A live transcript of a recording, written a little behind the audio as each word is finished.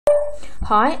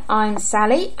Hi, I'm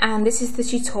Sally and this is the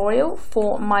tutorial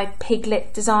for my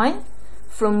Piglet design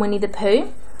from Winnie the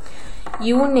Pooh.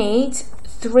 You will need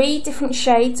 3 different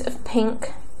shades of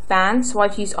pink band. So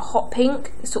I've used a hot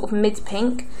pink, sort of mid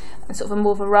pink, and sort of a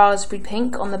more of a raspberry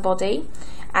pink on the body,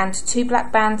 and 2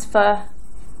 black bands for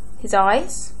his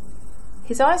eyes.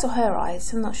 His eyes or her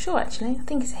eyes? I'm not sure actually. I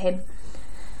think it's him.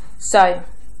 So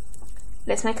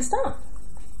let's make a start.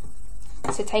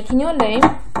 So taking your loom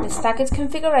in a staggered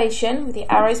configuration with the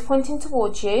arrows pointing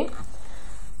towards you,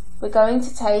 we're going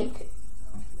to take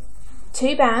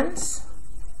 2 bands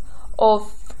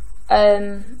of,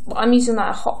 I'm using like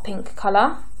a hot pink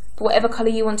colour, but whatever colour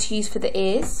you want to use for the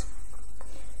ears.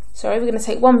 Sorry, we're going to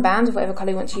take 1 band of whatever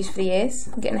colour you want to use for the ears.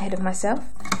 I'm getting ahead of myself.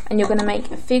 And you're going to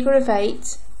make a figure of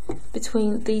 8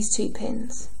 between these 2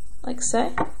 pins, like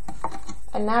so.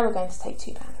 And now we're going to take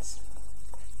 2 bands,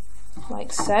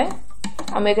 like so.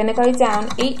 And we're going to go down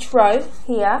each row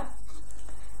here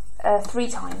 3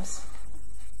 times.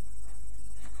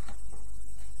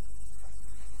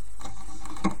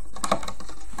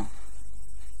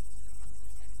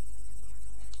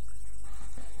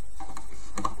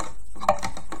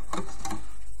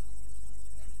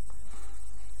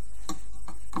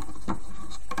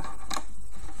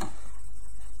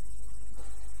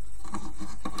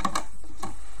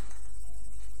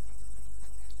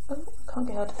 Can't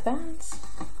get hold of the bands.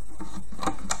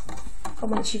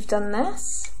 And once you've done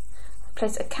this,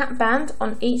 place a cap band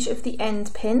on each of the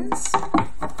end pins.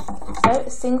 So a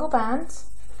single band,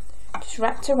 just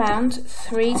wrapped around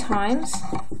 3 times.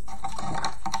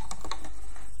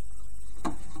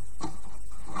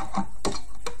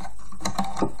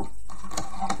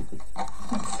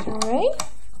 And 3.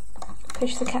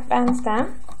 Push the cap bands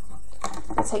down.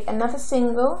 And take another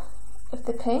single of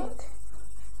the pink.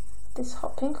 This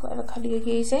hot pink, whatever colour you're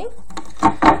using.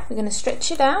 We're going to stretch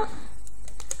it out,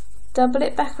 double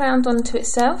it back round onto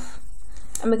itself,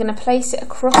 and we're going to place it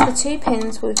across the 2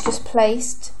 pins where we've just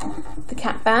placed the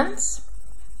cap bands.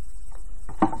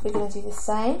 We're going to do the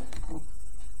same,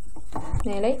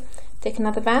 nearly. Take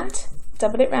another band,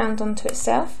 double it round onto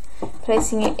itself,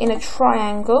 placing it in a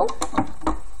triangle,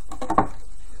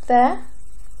 there,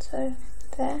 so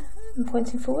there, and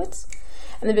pointing forwards.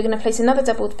 And then we're going to place another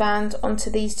doubled band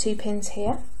onto these 2 pins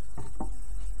here.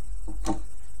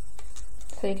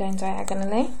 So you're going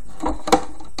diagonally.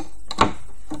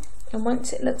 And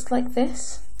once it looks like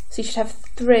this, so you should have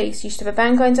 3. So you should have a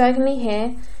band going diagonally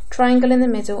here, triangle in the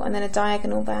middle, and then a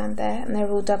diagonal band there, and they're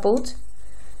all doubled.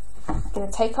 We're going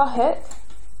to take our hook.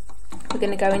 We're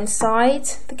going to go inside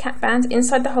the cap band,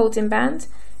 inside the holding band,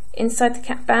 inside the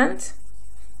cap band.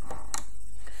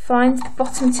 Find the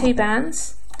bottom 2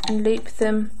 bands and loop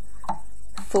them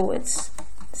forwards.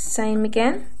 Same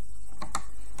again.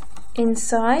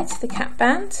 Inside the cap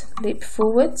band, loop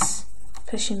forwards,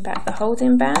 pushing back the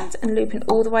holding band and looping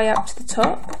all the way up to the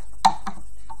top.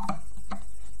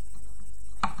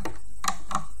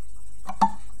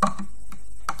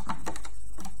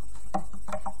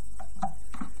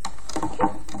 Okay.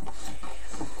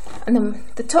 And then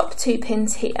the top 2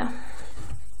 pins here.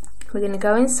 We're going to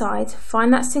go inside,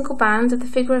 find that single band of the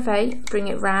figure of 8, bring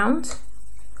it round,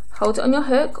 hold it on your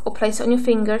hook or place it on your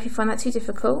finger if you find that too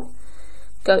difficult.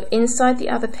 Go inside the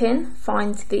other pin,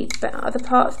 find the other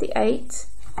part of the 8,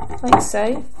 like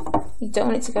so. You don't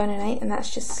want it to go in an 8 and that's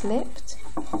just slipped.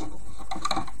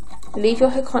 Leave your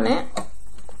hook on it,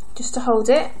 just to hold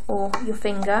it, or your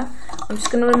finger. I'm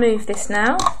just going to remove this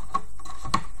now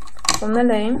from the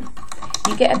loom.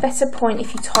 You get a better point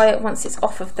if you tie it once it's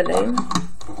off of the loom,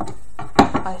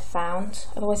 I've found,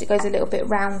 otherwise it goes a little bit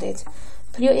rounded.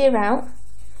 Pull your ear out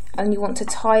and you want to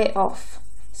tie it off.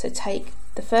 So take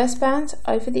the first band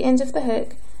over the end of the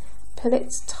hook, pull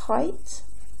it tight,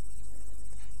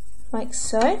 like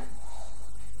so,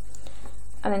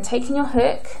 and then taking your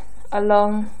hook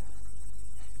along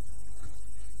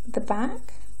the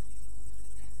back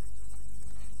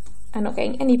and not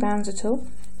getting any bands at all.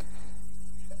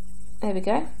 There we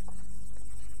go.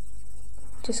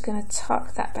 Just going to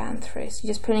tuck that band through. So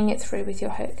you're just pulling it through with your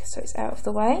hook so it's out of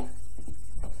the way.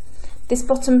 This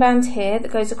bottom band here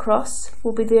that goes across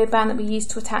will be the band that we use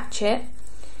to attach it.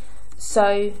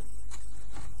 So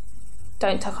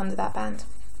don't tuck under that band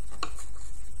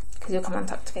because you'll come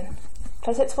untucked again.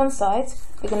 Place it to one side.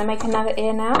 We're going to make another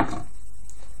ear now.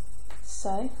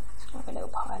 So have a little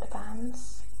pile of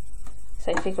bands.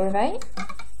 So figure of 8.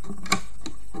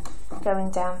 Going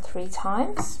down 3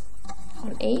 times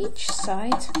on each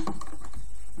side.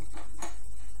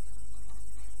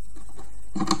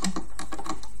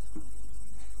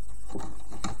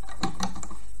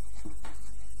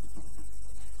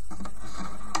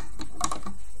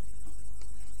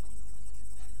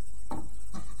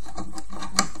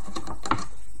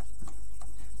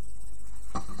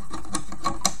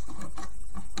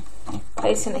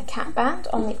 placing a cap band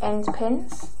on the end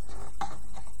pins.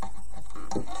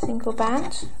 Single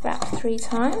band, wrap 3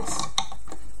 times.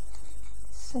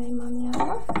 Same on the other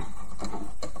one.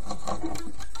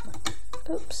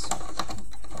 Oops.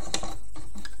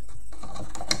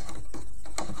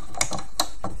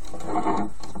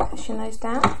 Pushing those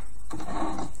down.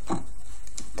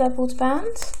 Doubled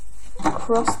band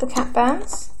across the cap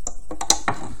bands.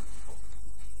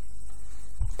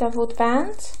 Doubled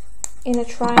band in a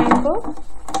triangle.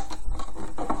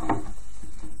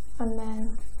 And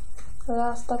then the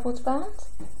last doubled band.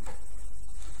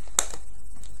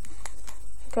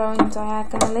 Going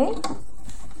diagonally.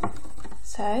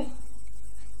 So,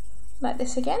 like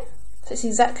this again. So it's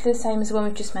exactly the same as the one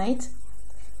we've just made.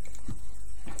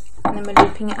 And then we're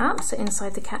looping it up, so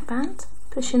inside the cap band,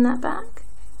 pushing that back.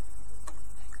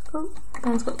 Oh,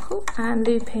 band's got caught. And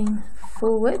looping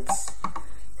forwards.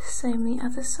 Same the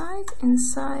other side,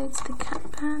 inside the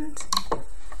cap band.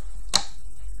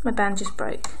 My band just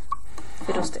broke.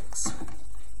 Fiddlesticks.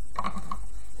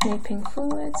 Looping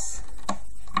forwards.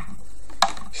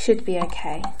 Should be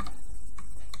okay.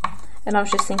 And I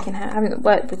was just thinking, I haven't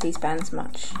worked with these bands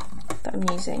much that I'm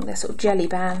using. They're sort of jelly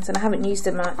bands and I haven't used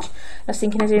them much. I was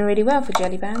thinking they're doing really well for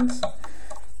jelly bands.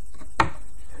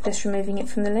 Just removing it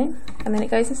from the loom and then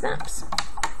it goes and snaps.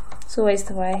 It's always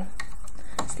the way.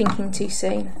 It's thinking too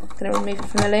soon. I'm going to remove it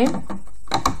from the loom.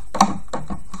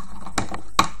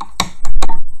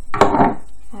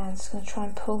 And I'm just going to try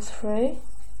and pull through,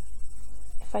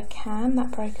 if I can,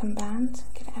 that broken band.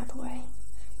 Get it out of the way.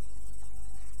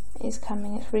 It is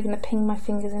coming. It's really going to ping my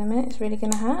fingers in a minute. It's really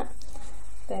going to hurt.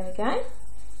 There we go.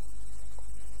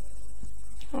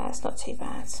 That's not too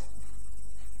bad.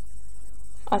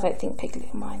 I don't think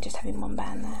Piglet will mind just having one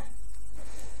band there.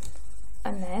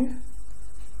 And then,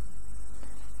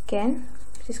 again,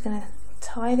 just going to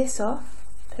tie this off,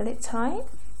 pull it tight,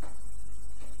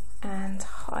 and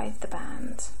hide the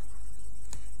band.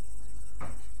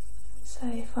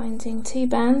 So finding 2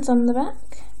 bands on the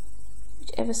back,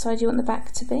 whichever side you want the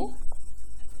back to be.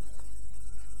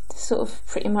 They're sort of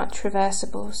pretty much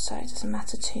reversible, so it doesn't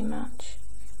matter too much.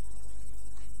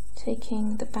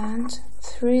 Taking the band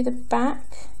through the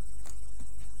back.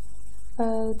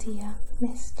 Oh dear,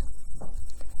 missed.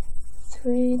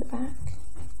 Through the back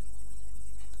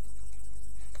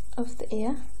of the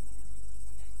ear,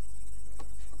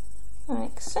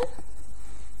 like so.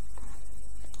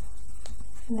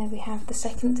 And there we have the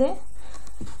second ear.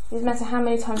 It doesn't matter how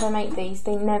many times I make these,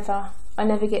 I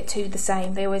never get 2 the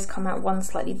same. They always come out one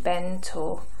slightly bent,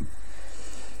 or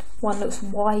one looks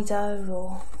wider,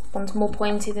 or one's more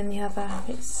pointy than the other.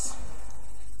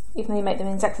 Even though you make them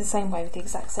in exactly the same way with the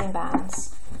exact same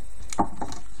bands,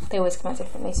 they always come out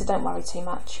differently, so don't worry too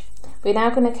much. We're now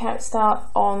going to start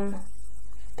on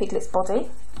Piglet's body.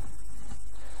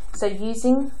 So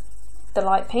using the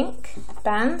light pink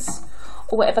bands,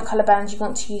 or whatever colour bands you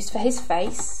want to use for his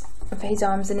face and for his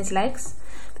arms and his legs,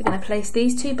 we're going to place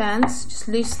these 2 bands just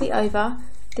loosely over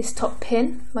this top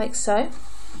pin, like so.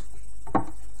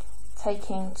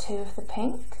 Taking 2 of the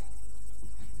pink,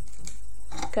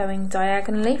 going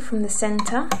diagonally from the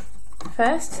centre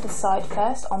first to the side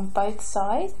first on both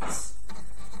sides,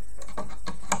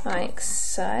 like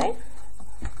so.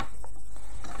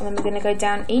 And then we're going to go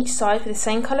down each side with the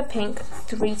same colour pink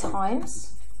 3 times.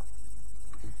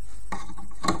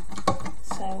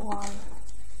 So 1,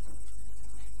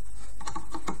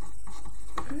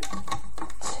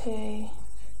 2,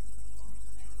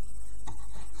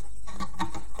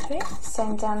 3.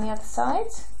 Same down the other side.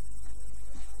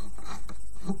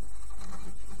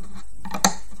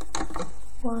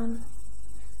 1,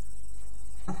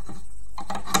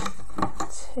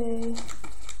 2,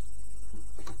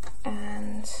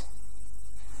 and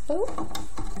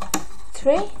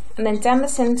 3. And then down the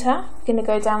centre, we're going to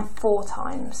go down 4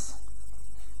 times.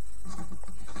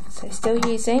 So still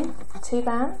using 2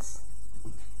 bands.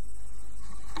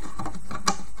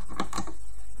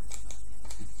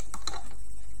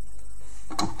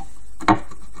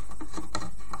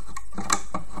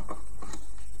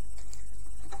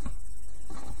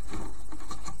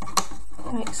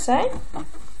 Like so. And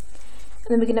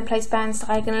then we're going to place bands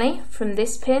diagonally from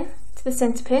this pin to the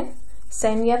centre pin.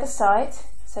 Same the other side.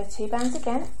 So 2 bands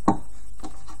again.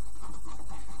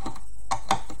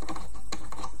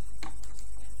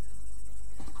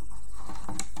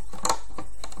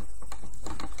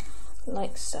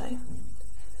 Like so.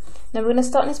 Now we're going to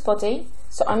start on his body.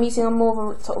 So I'm using a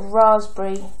more of a sort of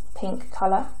raspberry pink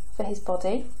colour for his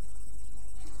body.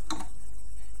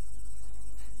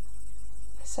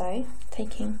 So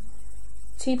taking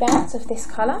 2 bands of this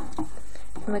colour,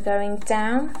 and we're going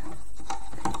down,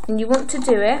 and you want to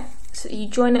do it so you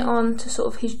join it on to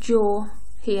sort of his jaw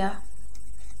here.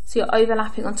 So you're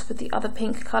overlapping on top of the other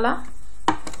pink colour.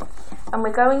 And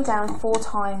we're going down 4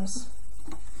 times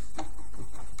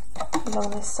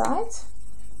along this side.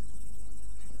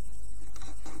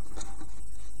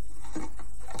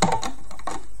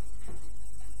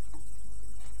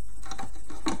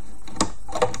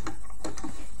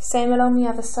 Same along the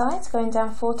other side, going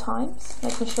down 4 times,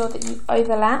 making sure that you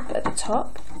overlap at the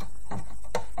top.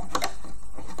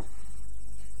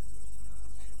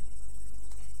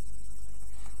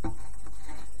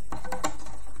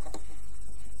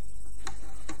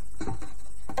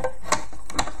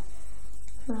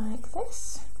 Like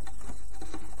this.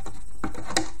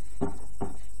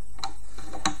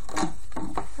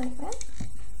 Like that.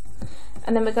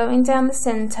 And then we're going down the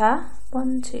centre,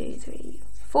 1, 2, 3,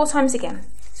 4 times again.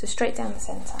 So straight down the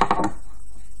centre.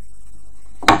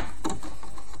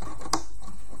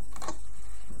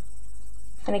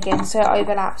 And again, so it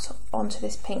overlaps onto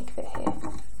this pink bit here.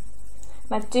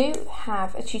 And I do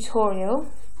have a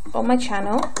tutorial on my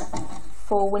channel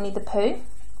for Winnie the Pooh.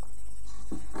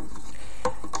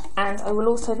 And I will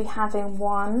also be having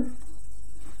one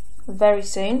very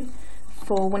soon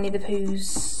for Winnie the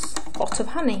Pooh's pot of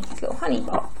honey, his little honey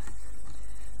pot,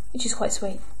 which is quite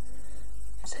sweet.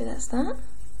 So that's that.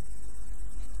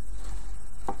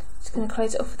 Just going to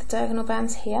close it off with the diagonal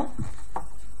bands here.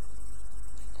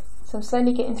 So I'm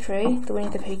slowly getting through the Winnie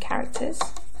the Pooh characters.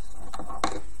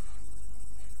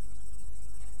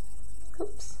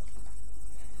 Oops.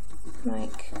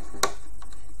 Like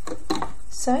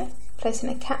so. Placing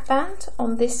a cap band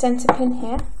on this centre pin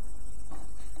here.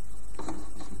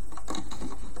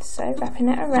 So wrapping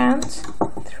it around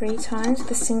 3 times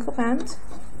with a single band.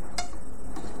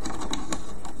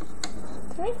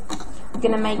 3. We're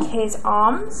going to make his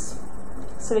arms.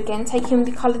 So again, taking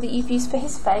the colour that you've used for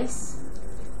his face.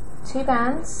 2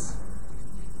 bands.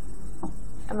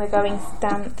 And we're going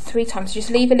down 3 times. So just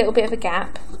leave a little bit of a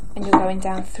gap and you're going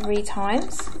down 3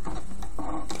 times.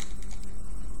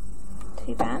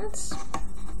 2 bands.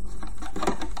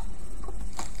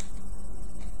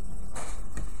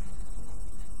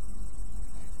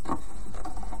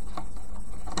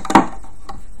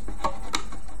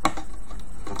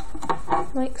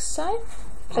 Like so.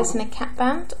 Placing a cap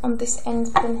band on this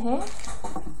end pin here.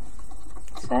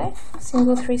 So,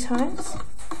 single 3 times.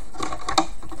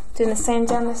 Doing the same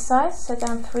down this side, so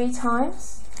down 3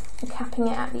 times and capping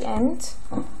it at the end.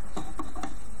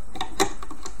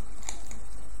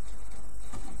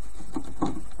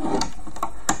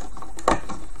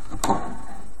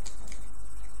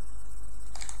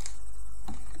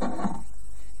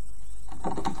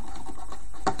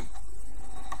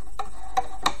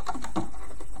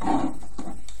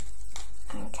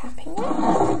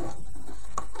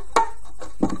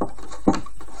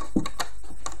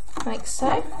 Like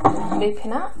so,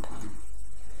 looping up.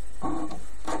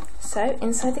 So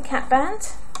inside the cap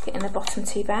band, getting the bottom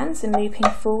 2 bands and looping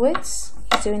forwards.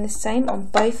 You're doing the same on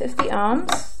both of the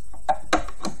arms.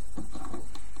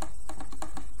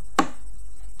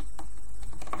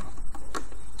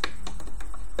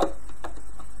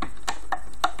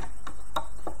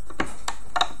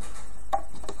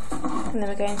 And then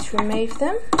we're going to remove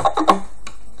them.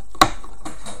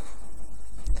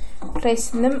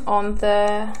 Placing them on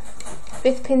the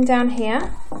 5th pin down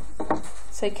here,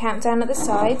 so count down at the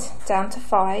side, down to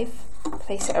 5,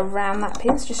 place it around that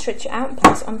pin, so just stretch it out and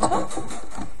place it on top.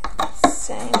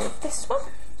 Same with this one.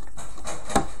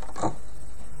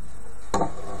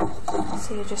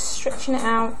 So you're just stretching it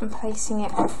out and placing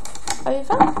it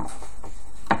over.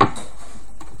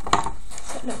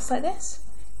 So it looks like this.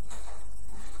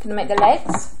 Going to make the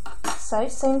legs, so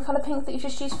same colour pink that you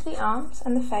just used for the arms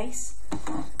and the face.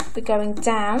 We're going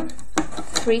down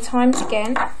 3 times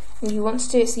again, and you want to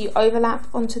do it so you overlap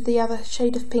onto the other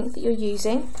shade of pink that you're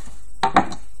using.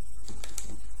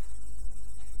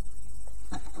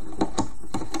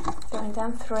 Going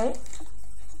down 3,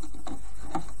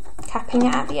 capping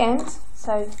it at the end,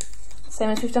 so same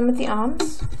as we've done with the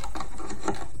arms,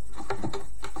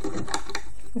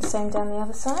 and same down the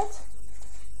other side.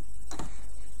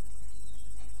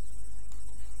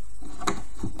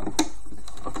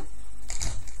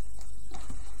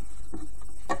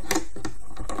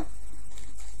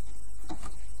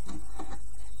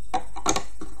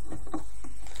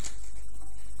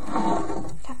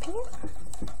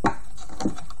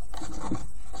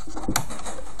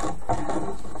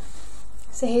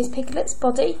 So here's Piglet's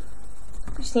body.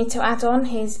 We just need to add on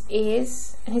his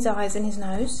ears and his eyes and his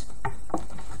nose.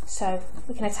 So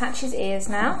we can attach his ears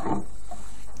now.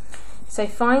 So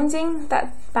finding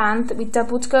that band that we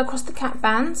doubled to go across the cap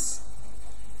bands,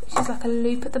 which is like a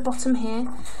loop at the bottom here.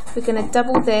 We're going to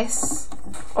double this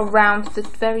around the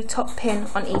very top pin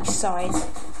on each side.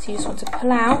 So you just want to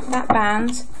pull out that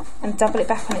band and double it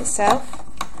back on itself.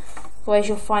 Otherwise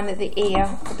you'll find that the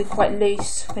ear will be quite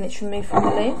loose when it's removed from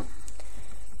the loom.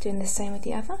 Doing the same with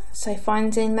the other. So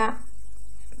finding that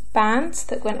band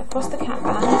that went across the cat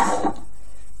band,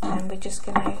 and we're just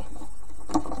going to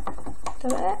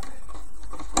double it.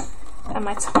 And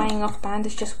my tying off band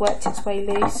has just worked its way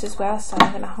loose as well, so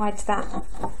I'm going to hide that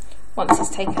once it's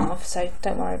taken off, so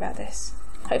don't worry about this.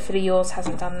 Hopefully yours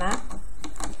hasn't done that.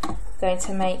 I'm going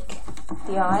to make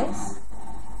the eyes,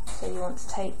 so you want to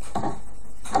take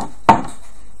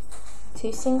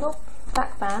 2 single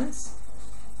black bands,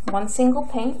 1 single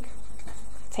pink,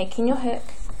 taking your hook,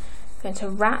 going to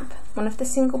wrap one of the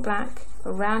single black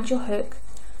around your hook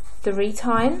 3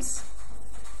 times,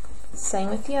 same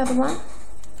with the other one,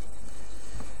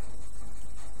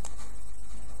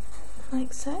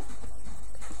 like so.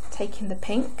 Taking the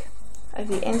pink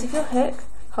over the end of your hook,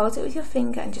 hold it with your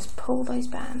finger and just pull those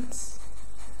bands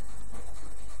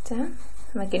down.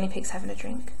 My guinea pig's having a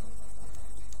drink.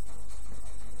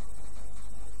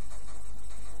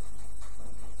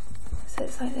 So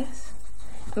it's like this.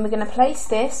 And we're going to place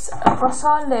this across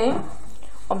our loom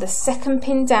on the 2nd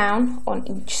pin down on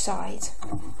each side.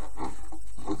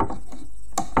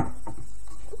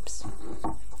 Oops,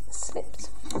 slipped.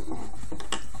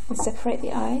 And separate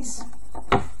the eyes.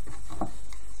 So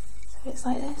it's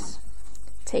like this.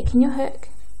 Taking your hook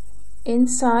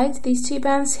inside these 2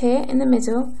 bands here in the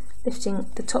middle, lifting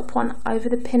the top one over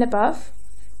the pin above.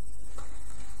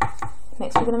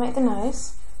 Next we're going to make the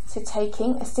nose. So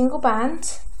taking a single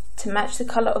band to match the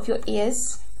colour of your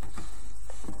ears,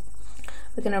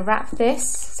 we're going to wrap this,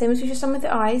 same as we just done with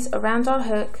the eyes, around our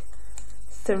hook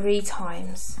 3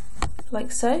 times,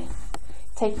 like so.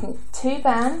 Taking 2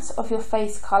 bands of your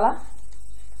face colour,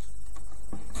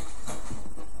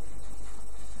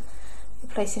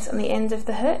 place this on the end of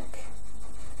the hook,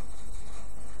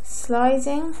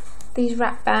 sliding these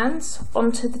wrap bands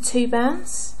onto the 2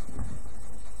 bands,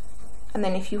 and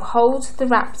then if you hold the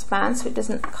wrapped band so it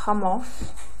doesn't come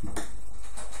off,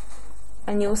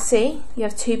 and you'll see you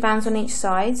have 2 bands on each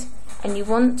side, and you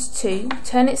want to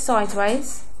turn it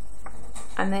sideways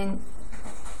and then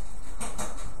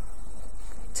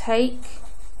take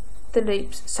the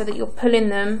loops so that you're pulling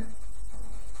them,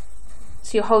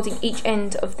 so you're holding each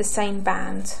end of the same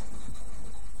band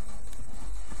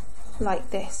like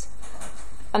this.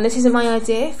 And this isn't my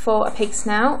idea for a pig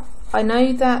snout. I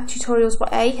know that Tutorials by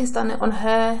A has done it on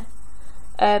her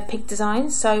pig design,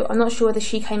 so I'm not sure whether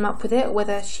she came up with it or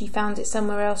whether she found it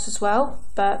somewhere else as well,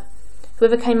 but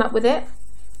whoever came up with it,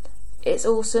 it's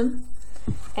awesome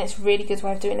and it's a really good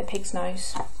way of doing a pig's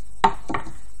nose.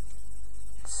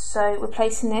 So we're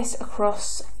placing this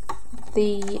across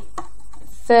the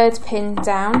 3rd pin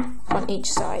down on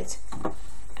each side,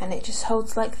 and it just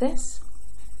holds like this.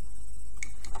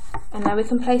 And now we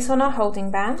can place on our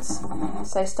holding bands.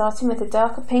 So starting with the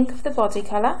darker pink of the body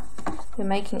colour, we're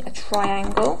making a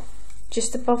triangle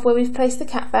just above where we've placed the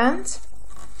cat band,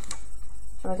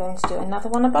 and we're going to do another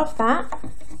one above that,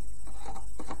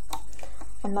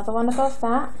 another one above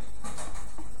that,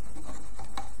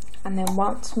 and then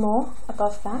once more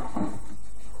above that.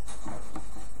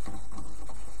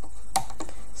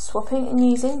 Swapping and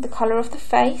using the colour of the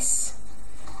face,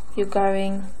 you're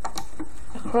going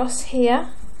across here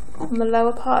on the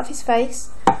lower part of his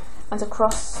face and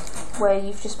across where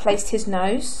you've just placed his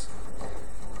nose,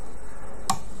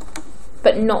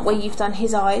 but not where you've done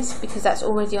his eyes, because that's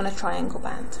already on a triangle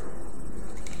band.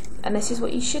 And this is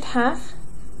what you should have,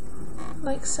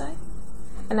 like so.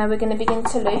 And now we're going to begin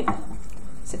to loop.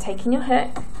 So taking your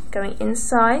hook, going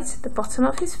inside the bottom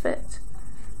of his foot,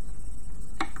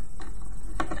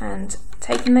 and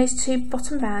taking those 2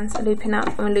 bottom bands, looping up,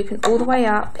 and we're looping all the way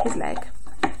up his leg.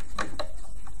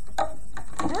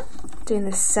 Yeah. Doing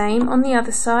the same on the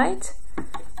other side,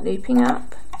 looping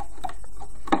up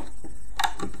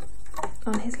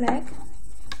on his leg.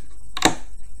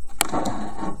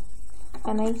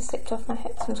 I know you slipped off my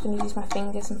hook, so I'm just going to use my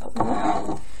fingers and pop them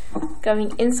on.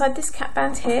 Going inside this cat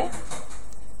band here,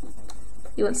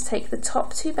 you want to take the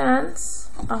top 2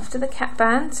 bands after the cat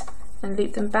band and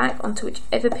loop them back onto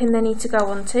whichever pin they need to go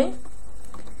onto.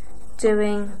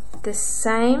 Doing the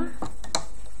same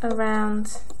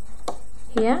around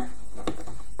here,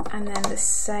 and then the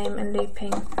same and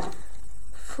looping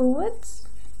forwards.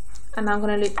 And I'm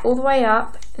going to loop all the way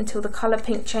up until the colour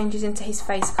pink changes into his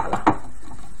face colour.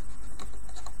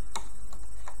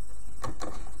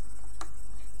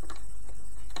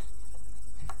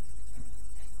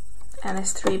 And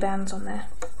there's 3 bands on there.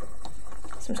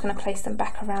 So I'm just going to place them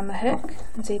back around the hook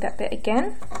and do that bit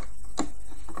again.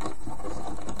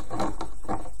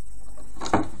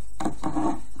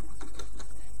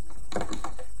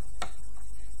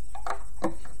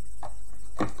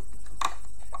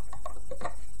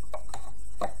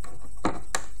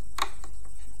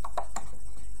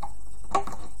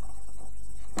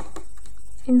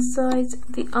 Inside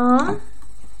the arm,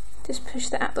 just push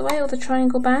that out of the way, all the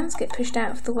triangle bands get pushed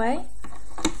out of the way.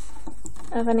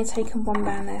 I've only taken one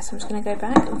band there, so I'm just going to go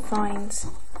back and find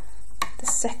the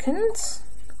second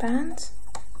band.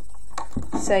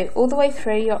 So all the way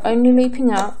through, you're only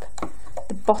looping up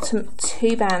the bottom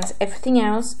 2 bands, everything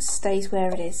else stays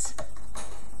where it is.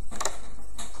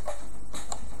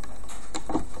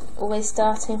 Always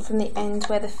starting from the end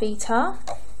where the feet are.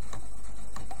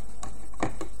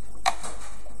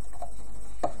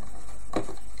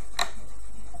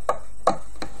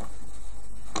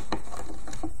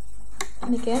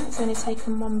 And again, it's only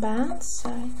taken one band, so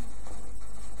I'm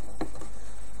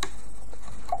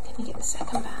going to get the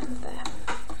second band there.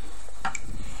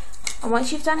 And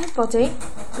once you've done his body,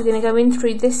 we're going to go in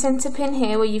through this centre pin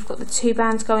here where you've got the 2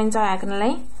 bands going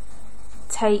diagonally.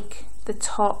 Take the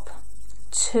top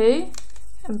 2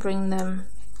 and bring them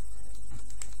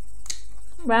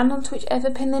round onto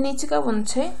whichever pin they need to go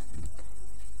onto.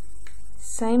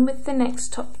 Same with the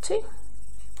next top 2.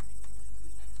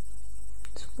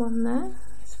 One there,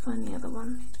 let's find the other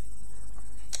one,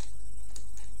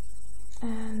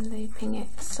 and looping it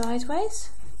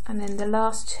sideways, and then the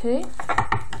last 2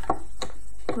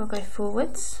 will go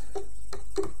forwards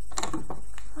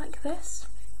like this,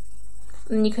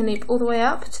 and you can loop all the way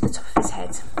up to the top of his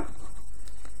head.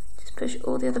 Just push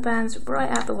all the other bands right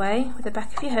out the way with the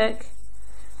back of your hook,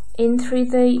 in through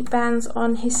the bands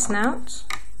on his snout,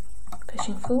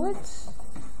 pushing forwards,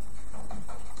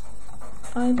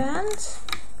 eye band,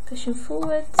 pushing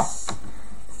forwards,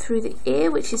 through the ear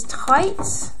which is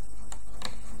tight,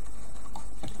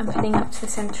 and pulling up to the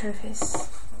centre of his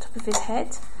top of his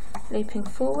head, looping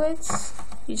forwards.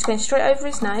 You're just going straight over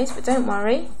his nose, but don't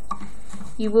worry,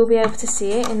 you will be able to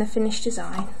see it in the finished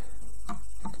design.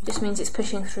 It just means it's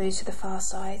pushing through to the far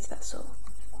side, that's all.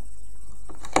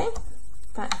 Okay,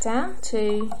 back down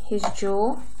to his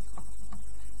jaw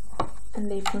and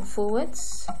looping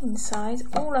forwards inside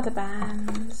all other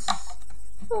bands,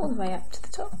 all the way up to the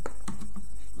top,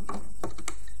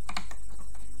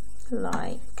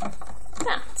 like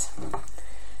that.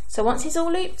 So once he's all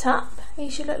looped up, he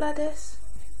should look like this.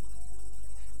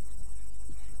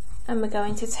 And we're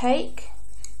going to take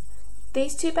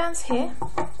these 2 bands here,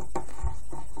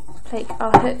 take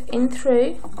our hook in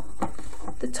through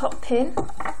the top pin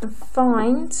and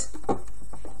find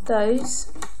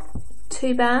those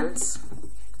 2 bands,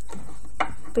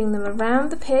 bring them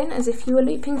around the pin as if you were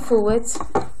looping forwards,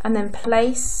 and then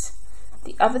place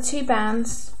the other 2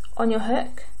 bands on your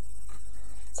hook.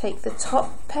 Take the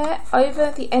top pair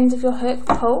over the end of your hook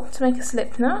pull to make a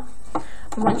slip knot,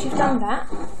 and once you've done that,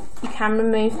 you can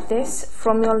remove this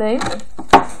from your loom.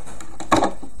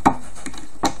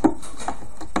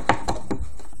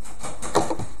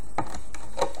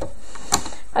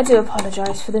 I do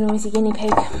apologise for the noisy guinea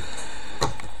pig.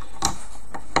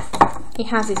 He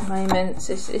has his moments.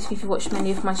 If you've watched many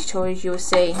of my tutorials, you will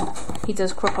see he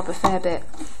does crop up a fair bit.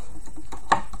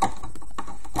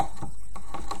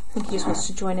 I think he just wants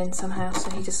to join in somehow, so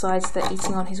he decides that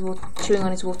chewing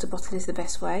on his water bottle is the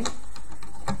best way.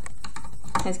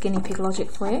 There's guinea pig logic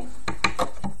for you.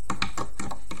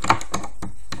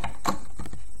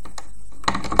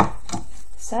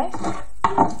 So,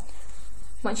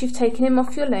 once you've taken him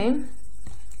off your loom,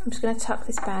 I'm just going to tuck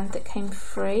this band that came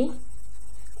free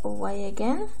away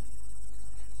again,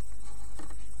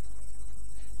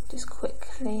 just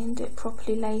quickly, and do it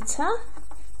properly later,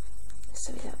 just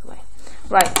so we get out of the way.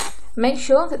 Right, make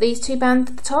sure that these 2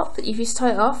 bands at the top that you've used to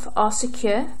tie it off are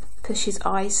secure. Push his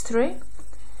eyes through,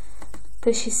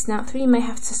 push his snout through. You may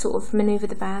have to sort of manoeuvre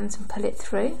the bands and pull it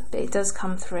through, but it does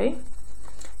come through.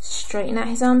 Straighten out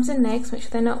his arms and legs, make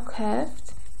sure they're not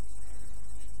curved.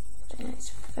 Straighten out his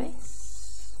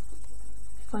face,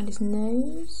 find his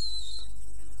nose,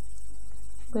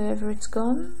 wherever it's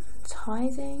gone, it's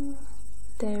hiding.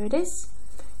 There it is,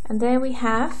 and there we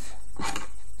have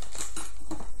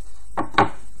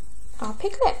our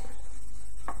piglet,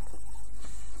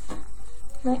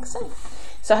 like so.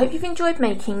 So I hope you've enjoyed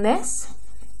making this.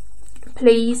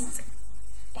 Please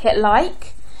hit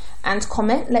like and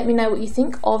comment, let me know what you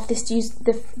think of this,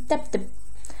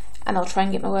 and I'll try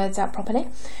and get my words out properly,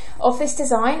 of this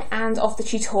design and of the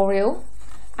tutorial.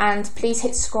 And please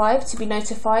hit subscribe to be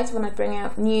notified when I bring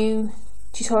out new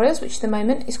tutorials, which at the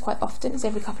moment is quite often, it's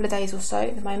every couple of days or so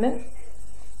at the moment.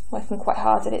 working quite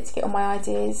hard at it to get all my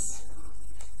ideas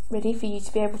ready for you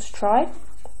to be able to try.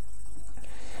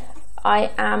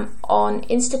 I am on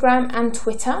Instagram and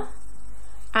Twitter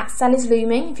at Sally's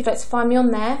Looming. If you'd like to find me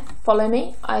on there, follow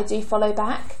me. I do follow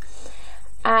back.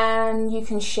 And you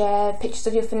can share pictures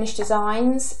of your finished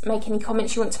designs, make any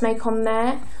comments you want to make on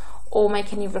there, or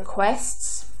make any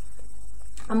requests.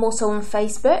 I'm also on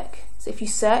Facebook, so if you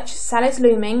search Sally's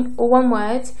Looming, all one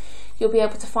word, you'll be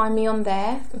able to find me on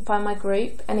there and find my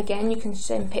group. And again, you can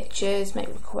send pictures, make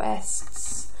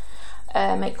requests,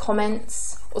 make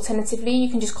comments. Alternatively, you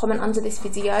can just comment under this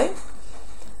video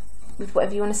with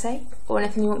whatever you want to say, or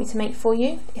anything you want me to make for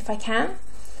you, if I can.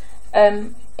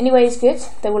 Anyway, it's good.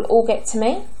 They will all get to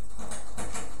me.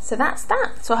 So that's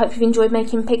that. So I hope you've enjoyed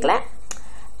making Piglet,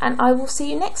 and I will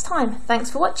see you next time. Thanks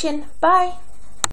for watching. Bye.